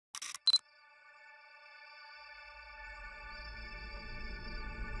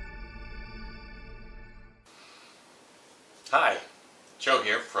Hi, Joe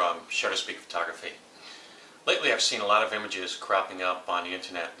here from SHUTTERSPEAK Photography. Lately I've seen a lot of images cropping up on the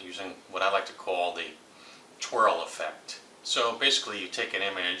internet using what I like to call the twirl effect. So basically you take an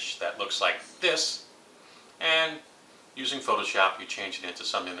image that looks like this and using Photoshop you change it into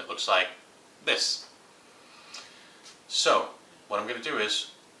something that looks like this. So what I'm going to do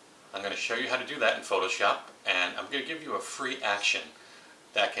is I'm going to show you how to do that in Photoshop, and I'm going to give you a free action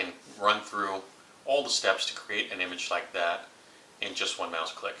that can run through all the steps to create an image like that in just one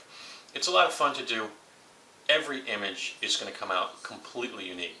mouse click. It's a lot of fun to do. Every image is going to come out completely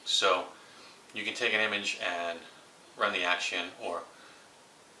unique. So you can take an image and run the action or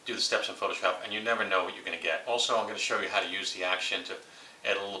do the steps in Photoshop and you never know what you're going to get. Also, I'm going to show you how to use the action to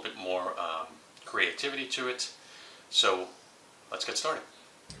add a little bit more creativity to it. So let's get started.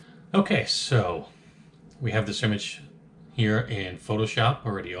 Okay, so we have this image here in Photoshop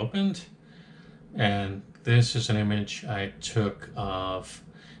already opened. And this is an image I took of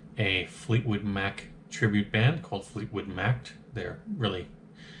a Fleetwood Mac tribute band called Fleetwood Mac. They're really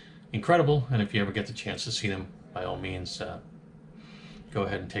incredible, and if you ever get the chance to see them, by all means, go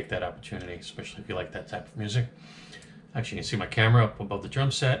ahead and take that opportunity, especially if you like that type of music. Actually, you can see my camera up above the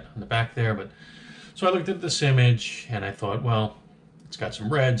drum set on the back there. But so I looked at this image and I thought, well, it's got some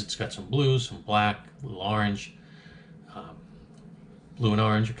reds, it's got some blues, some black, a little orange. Blue and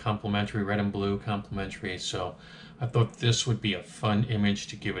orange are complementary, red and blue complementary, so I thought this would be a fun image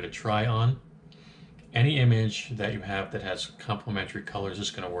to give it a try on. Any image that you have that has complementary colors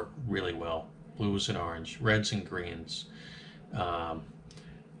is going to work really well. Blues and orange, reds and greens,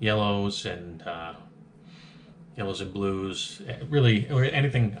 yellows and blues, really, or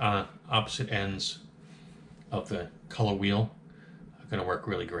anything on opposite ends of the color wheel are going to work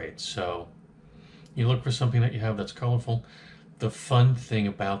really great. So you look for something that you have that's colorful. The fun thing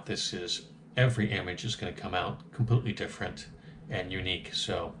about this is every image is going to come out completely different and unique.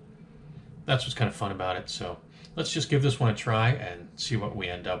 So that's what's kind of fun about it. So let's just give this one a try and see what we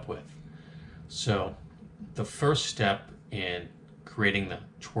end up with. So the first step in creating the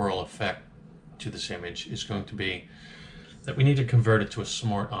twirl effect to this image is going to be that we need to convert it to a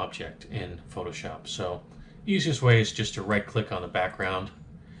smart object in Photoshop. So the easiest way is just to right click on the background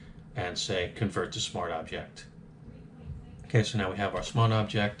and say convert to smart object. Okay, so now we have our smart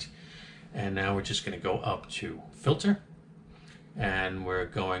object, and now we're just going to go up to filter, and we're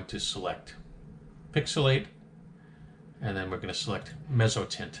going to select pixelate, and then we're going to select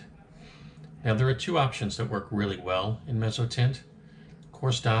mezzotint. Now there are two options that work really well in mezzotint: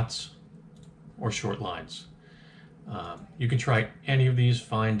 coarse dots or short lines. You can try any of these: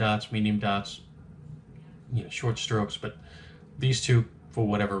 fine dots, medium dots, short strokes, but these two, for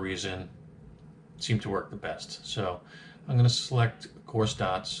whatever reason, seem to work the best. So I'm going to select coarse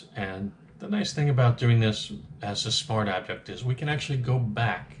dots, and the nice thing about doing this as a smart object is we can actually go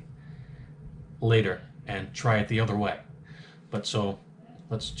back later and try it the other way. But so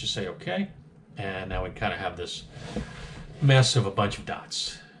let's just say okay, and now we kind of have this mess of a bunch of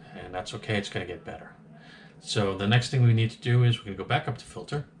dots, and that's okay, it's going to get better. So the next thing we need to do is we're going to go back up to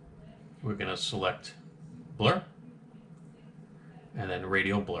filter, we're going to select blur, and then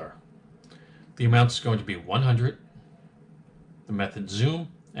radial blur. The amount is going to be 100. The method zoom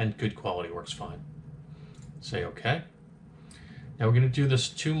and good quality works fine. Say OK. Now we're going to do this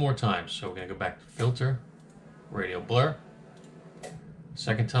 2 more times. So we're going to go back to filter, radial blur.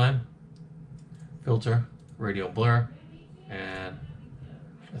 Second time, filter, radial blur, and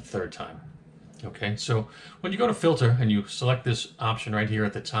a third time. Okay, so when you go to filter and you select this option right here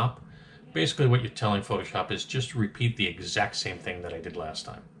at the top, basically what you're telling Photoshop is just repeat the exact same thing that I did last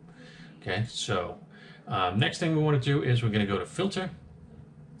time. Okay, so next thing we want to do is we're going to go to filter,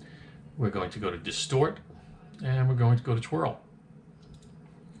 we're going to go to distort, and we're going to go to twirl.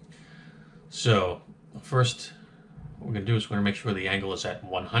 So first what we're going to do is we're going to make sure the angle is at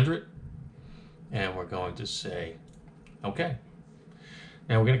 100, and we're going to say okay.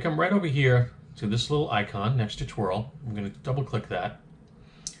 Now we're going to come right over here to this little icon next to twirl. I'm going to double click that,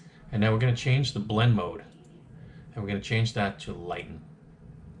 and now we're going to change the blend mode, and we're going to change that to lighten.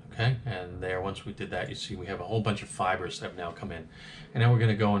 Okay, and there, once we did that, you see we have a whole bunch of fibers that have now come in. And now we're going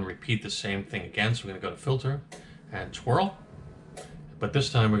to go and repeat the same thing again. So we're going to go to filter and twirl, but this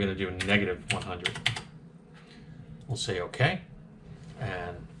time we're going to do -100. We'll say OK,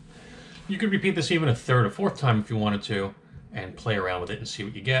 and you could repeat this even a third or fourth time if you wanted to and play around with it and see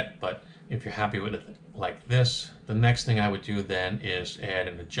what you get. But if you're happy with it like this, the next thing I would do then is add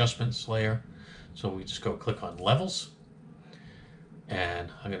an adjustments layer. So we just go click on levels,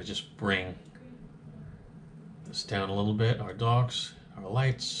 and I'm going to just bring this down a little bit, our darks, our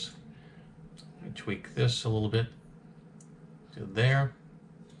lights. Let me tweak this a little bit. to there.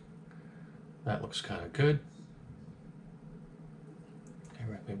 That looks kind of good.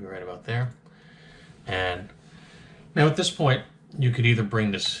 Okay, maybe right about there. And now at this point, you could either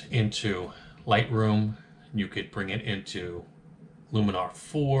bring this into Lightroom, you could bring it into Luminar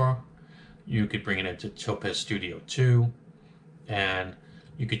 4, you could bring it into Topaz Studio 2, and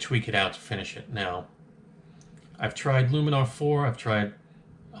you could tweak it out to finish it. Now, I've tried Luminar 4, I've tried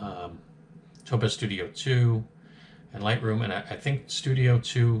Topaz Studio 2, and Lightroom, and I think Studio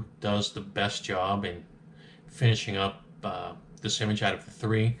 2 does the best job in finishing up this image out of the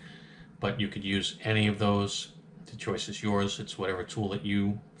three, but you could use any of those. The choice is yours. It's whatever tool that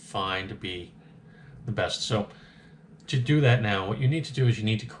you find to be the best. So to do that now, what you need to do is you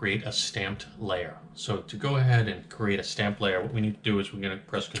need to create a stamped layer. So to go ahead and create a stamped layer, what we need to do is we're going to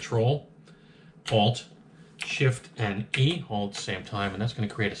press Control, Alt, Shift, and E all at the same time, and that's going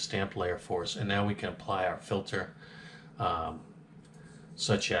to create a stamped layer for us. And now we can apply our filter,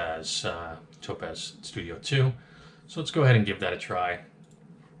 such as Topaz Studio 2. So let's go ahead and give that a try.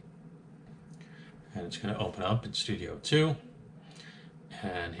 And it's going to open up in Studio 2.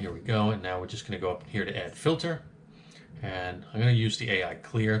 And here we go. And now we're just going to go up here to add filter. And I'm going to use the AI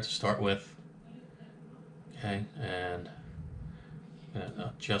Clear to start with. Okay, and I'm going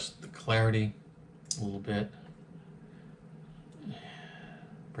to adjust the clarity a little bit.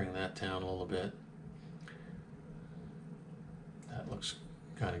 Bring that down a little bit. That looks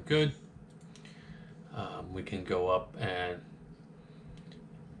kind of good. We can go up and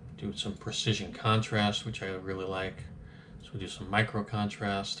do some precision contrast, which I really like. So we do some micro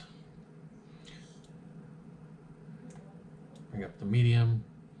contrast. Bring up the medium.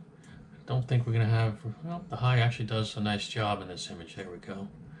 I don't think we're going to have, well, the high actually does a nice job in this image. There we go.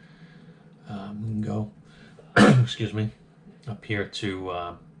 We can go, excuse me, up here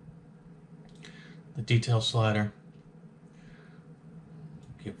to the detail slider.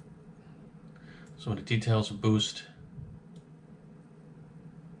 Give some of the details a boost.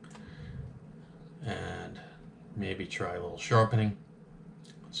 And maybe try a little sharpening.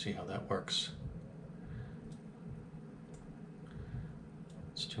 Let's see how that works.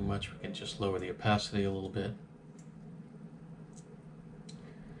 It's too much. We can just lower the opacity a little bit.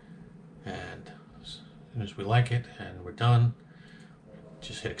 And as soon as we like it and we're done,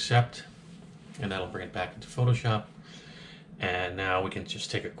 just hit accept, and that'll bring it back into Photoshop. And now we can just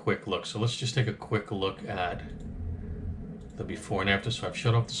take a quick look. So let's just take a quick look at the before and after. So I've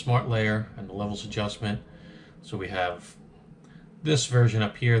shut off the smart layer and the levels adjustment. So we have this version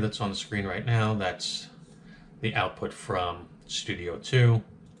up here that's on the screen right now. That's the output from Studio 2,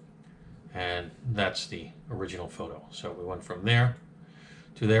 and that's the original photo. So we went from there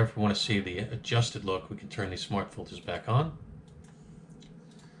to there. If we want to see the adjusted look, we can turn these smart filters back on,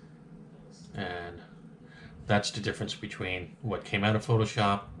 and that's the difference between what came out of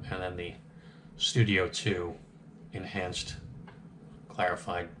Photoshop and then the Studio 2 enhanced,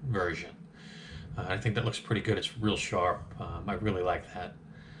 clarified version. I think that looks pretty good. It's real sharp. I really like that.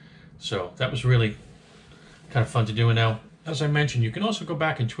 So that was really kind of fun to do. And now, as I mentioned, you can also go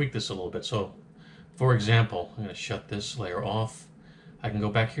back and tweak this a little bit. So, for example, I'm going to shut this layer off. I can go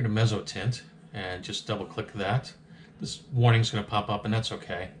back here to Mezzo Tint and just double click that. This warning is going to pop up, and that's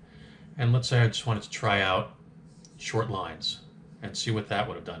okay. And let's say I just wanted to try out short lines and see what that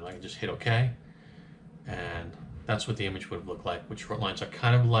would have done. I can just hit OK, and that's what the image would have looked like with short lines. I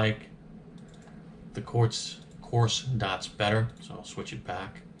kind of like the coarse dots better, so I'll switch it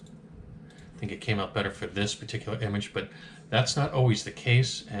back. I think it came out better for this particular image, but that's not always the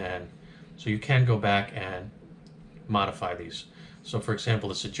case, and so you can go back and modify these. So for example,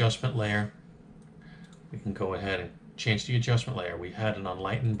 this adjustment layer, we can go ahead and change the adjustment layer. We had it on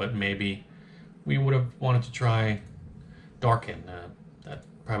lighten, but maybe we would have wanted to try darken. That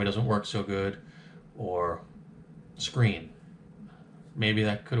probably doesn't work so good. Or screen. Maybe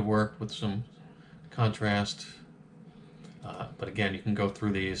that could have worked with some contrast. But again, you can go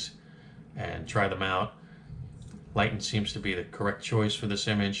through these and try them out. Lighten seems to be the correct choice for this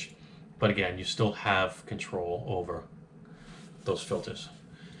image, but again, you still have control over those filters.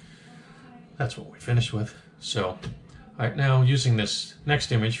 That's what we finished with. So, all right, now using this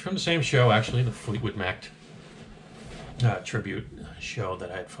next image from the same show, actually, the Fleetwood Mac tribute show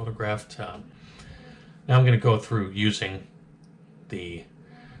that I had photographed. Now I'm going to go through using the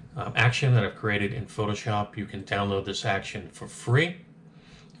action that I've created in Photoshop. You can download this action for free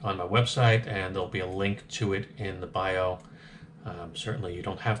on my website, and there'll be a link to it in the bio. Certainly you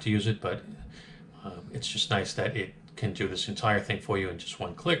don't have to use it, but it's just nice that it can do this entire thing for you in just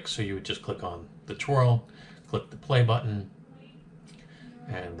one click. So you would just click on the twirl, click the play button,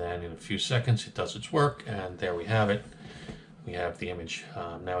 and then in a few seconds it does its work, and there we have it. we have the image.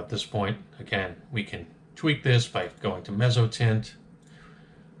 Now at this point, again, we can tweak this by going to Mezzo Tint,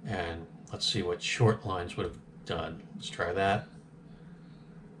 and let's see what short lines would have done. Let's try that.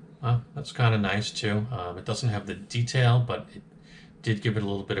 That's kind of nice too. It doesn't have the detail, but it did give it a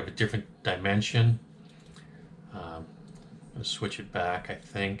little bit of a different dimension. I'm going to switch it back, I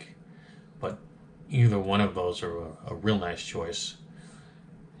think, but either one of those are a real nice choice.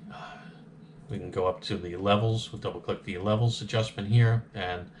 We can go up to the levels. We'll double click the levels adjustment here,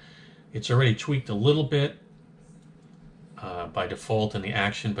 and it's already tweaked a little bit by default in the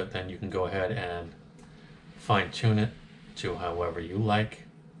action, but then you can go ahead and fine tune it to however you like.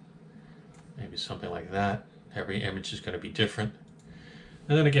 Maybe something like that. Every image is going to be different.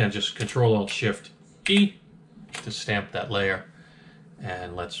 And then again, just Control-Alt-Shift-E to stamp that layer.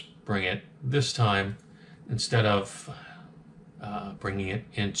 And let's bring it this time, instead of bringing it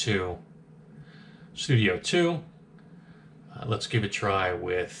into Studio 2, let's give it a try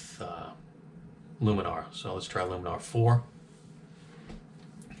with Luminar. So let's try Luminar 4.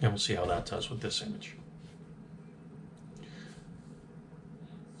 And we'll see how that does with this image.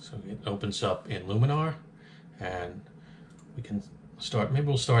 So it opens up in Luminar, and we can start, maybe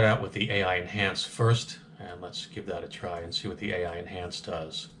we'll start out with the AI Enhance first, and let's give that a try and see what the AI Enhance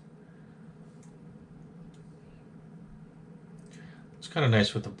does. It's kind of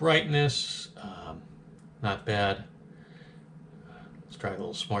nice with the brightness, not bad. Let's try a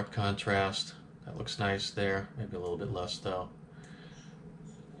little smart contrast. That looks nice there, maybe a little bit less though.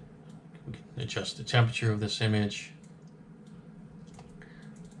 We can adjust the temperature of this image.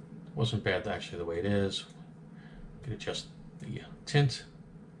 Wasn't bad actually the way it is. We can adjust the tint.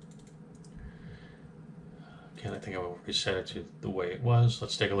 Again, I think I will reset it to the way it was.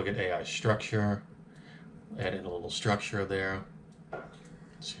 Let's take a look at AI structure. Add in a little structure there.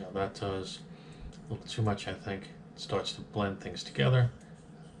 See how that does. A little too much, I think. It starts to blend things together.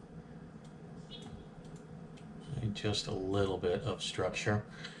 Just a little bit of structure.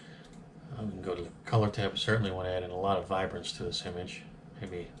 We can go to the color tab. Certainly want to add in a lot of vibrance to this image.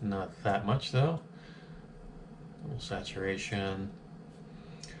 Maybe not that much though. A little saturation.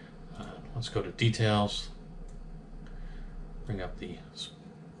 Let's go to details. Bring up the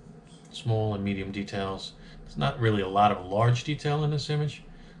small and medium details. There's not really a lot of large detail in this image.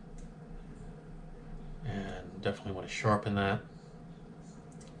 And definitely want to sharpen that.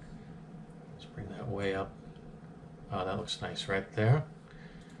 Let's bring that way up. Oh, that looks nice right there.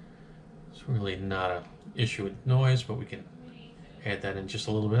 It's really not an issue with noise, but we can add that in just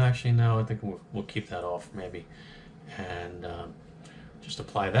a little bit. Actually, no, I think we'll keep that off maybe. And just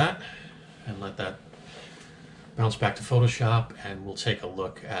apply that and let that bounce back to Photoshop, and we'll take a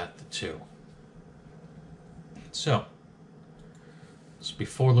look at the two. So, it's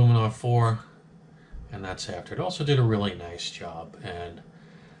before Luminar 4, and that's after. It also did a really nice job, and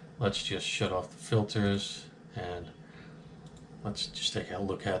let's just shut off the filters, and let's just take a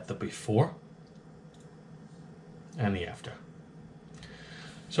look at the before and the after.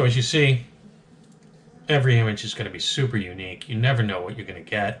 So as you see, every image is going to be super unique. You never know what you're going to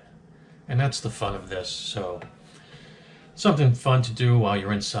get, and that's the fun of this. So something fun to do while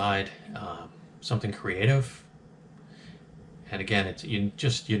you're inside, something creative. And again,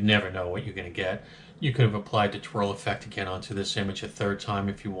 you never know what you're going to get. You could have applied the twirl effect again onto this image a third time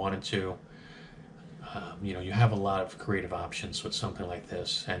if you wanted to. You have a lot of creative options with something like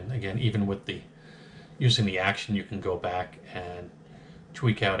this. And again, even with using the action, you can go back and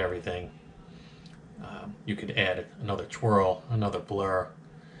tweak out everything. You could add another twirl, another blur,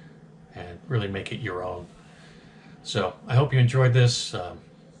 and really make it your own. So I hope you enjoyed this. I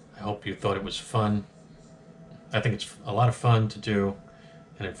hope you thought it was fun. I think it's a lot of fun to do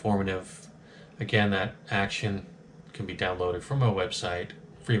and informative. Again, that action can be downloaded from our website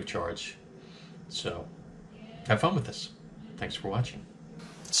free of charge. So have fun with this. Thanks for watching.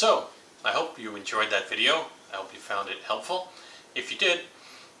 So I hope you enjoyed that video. I hope you found it helpful. If you did,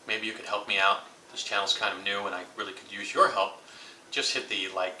 maybe you could help me out. This channel's kind of new and I really could use your help. Just hit the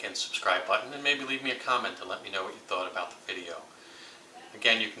like and subscribe button, and maybe leave me a comment to let me know what you thought about the video.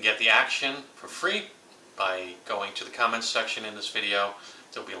 Again, you can get the action for free by going to the comments section in this video.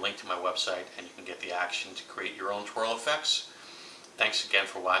 There'll be a link to my website, and you can get the action to create your own twirl effects. Thanks again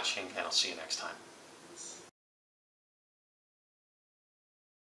for watching, and I'll see you next time.